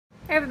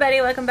Hey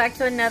everybody, welcome back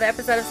to another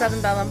episode of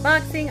Southern Belle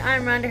Unboxing.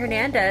 I'm Rhonda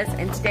Hernandez,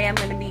 and today I'm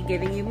going to be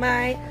giving you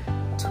my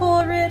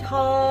Torrid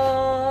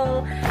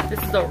haul.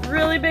 This is a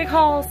really big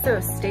haul,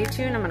 so stay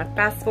tuned. I'm going to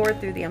fast forward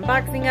through the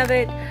unboxing of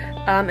it.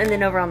 And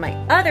then over on my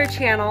other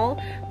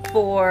channel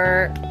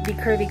for the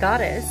Curvy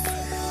Goddess,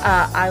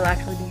 I'll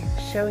actually be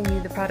showing you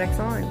the products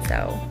on.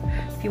 So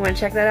if you want to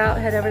check that out,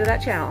 head over to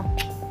that channel.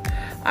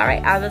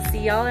 Alright, I will see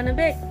y'all in a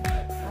bit.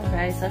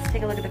 Alright, so let's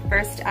take a look at the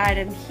first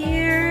item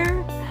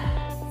here.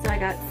 So I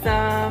got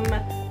some,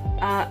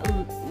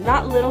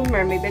 not Little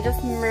Mermaid, but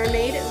just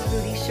mermaid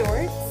booty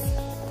shorts.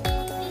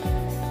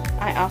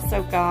 I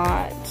also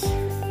got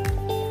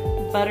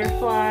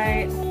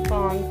butterfly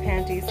thong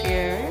panties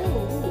here.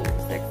 Ooh,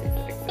 sexy,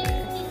 sexy.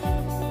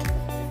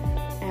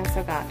 I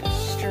also got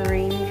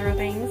Stranger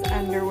Things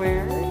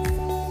underwear.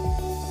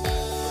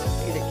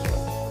 These are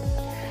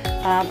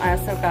cute. I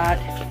also got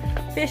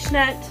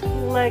fishnet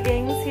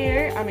leggings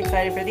here. I'm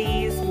excited for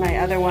these. My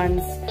other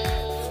ones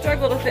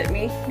struggle to fit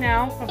me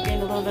now. I've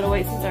gained a little bit of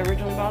weight since I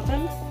originally bought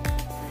them.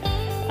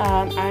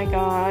 I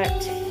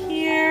got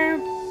here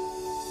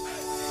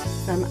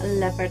some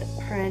leopard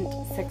print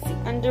sexy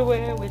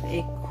underwear with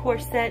a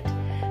corset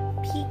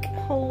peak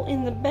hole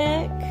in the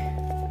back.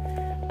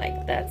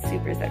 Like, that's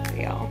super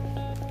sexy, y'all.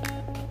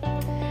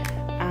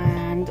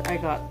 And I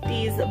got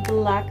these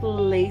black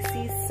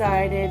lacy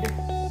sided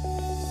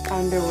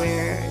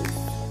underwear.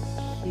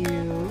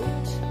 Cute.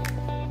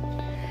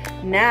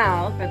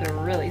 Now for the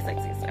really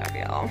sexy stuff,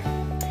 y'all.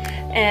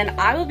 And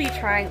I will be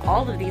trying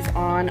all of these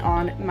on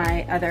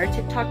my other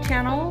TikTok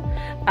channel.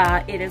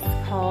 It is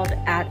called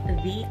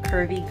 @The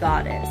Curvy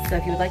Goddess. So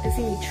if you would like to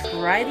see me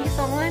try these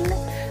on,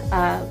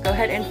 go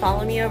ahead and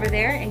follow me over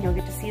there and you'll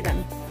get to see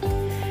them.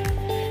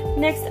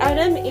 Next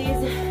item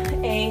is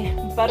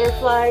a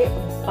butterfly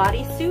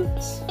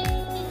bodysuit.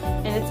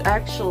 And it's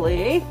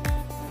actually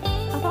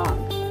a thong.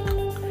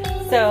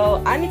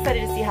 So I'm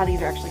excited to see how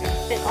these are actually going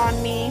to fit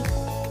on me.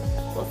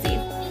 We'll see.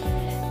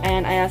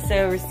 And I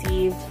also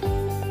received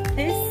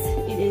this.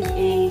 It is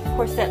a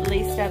corset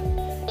laced up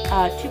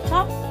tube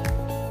top.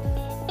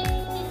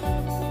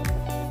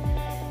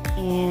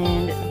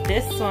 And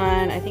this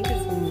one, I think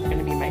this one's going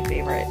to be my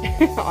favorite,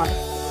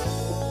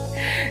 honestly.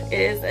 It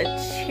is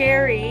a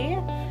cherry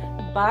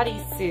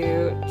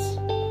bodysuit.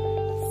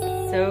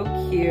 So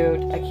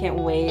cute. I can't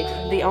wait.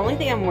 The only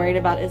thing I'm worried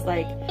about is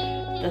like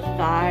the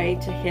thigh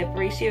to hip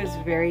ratio is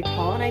very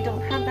tall and I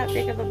don't have that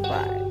big of a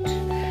butt.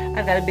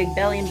 I've got a big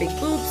belly and big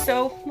boobs,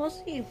 so we'll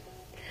see.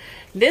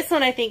 This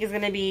one I think is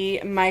going to be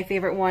my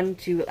favorite one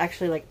to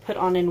actually like put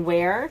on and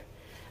wear,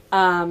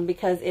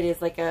 because it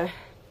is like a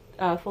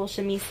full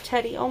chemise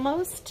teddy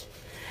almost.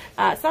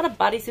 It's not a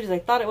bodysuit as I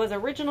thought it was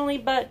originally,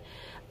 but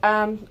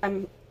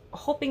I'm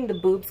hoping the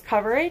boobs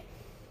cover it,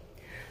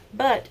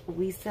 but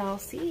we shall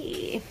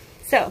see.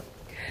 So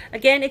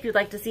again, if you'd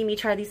like to see me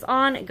try these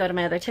on, go to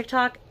my other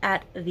TikTok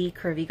 @The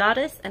Curvy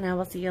Goddess, and I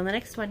will see you in the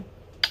next one.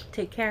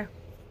 Take care.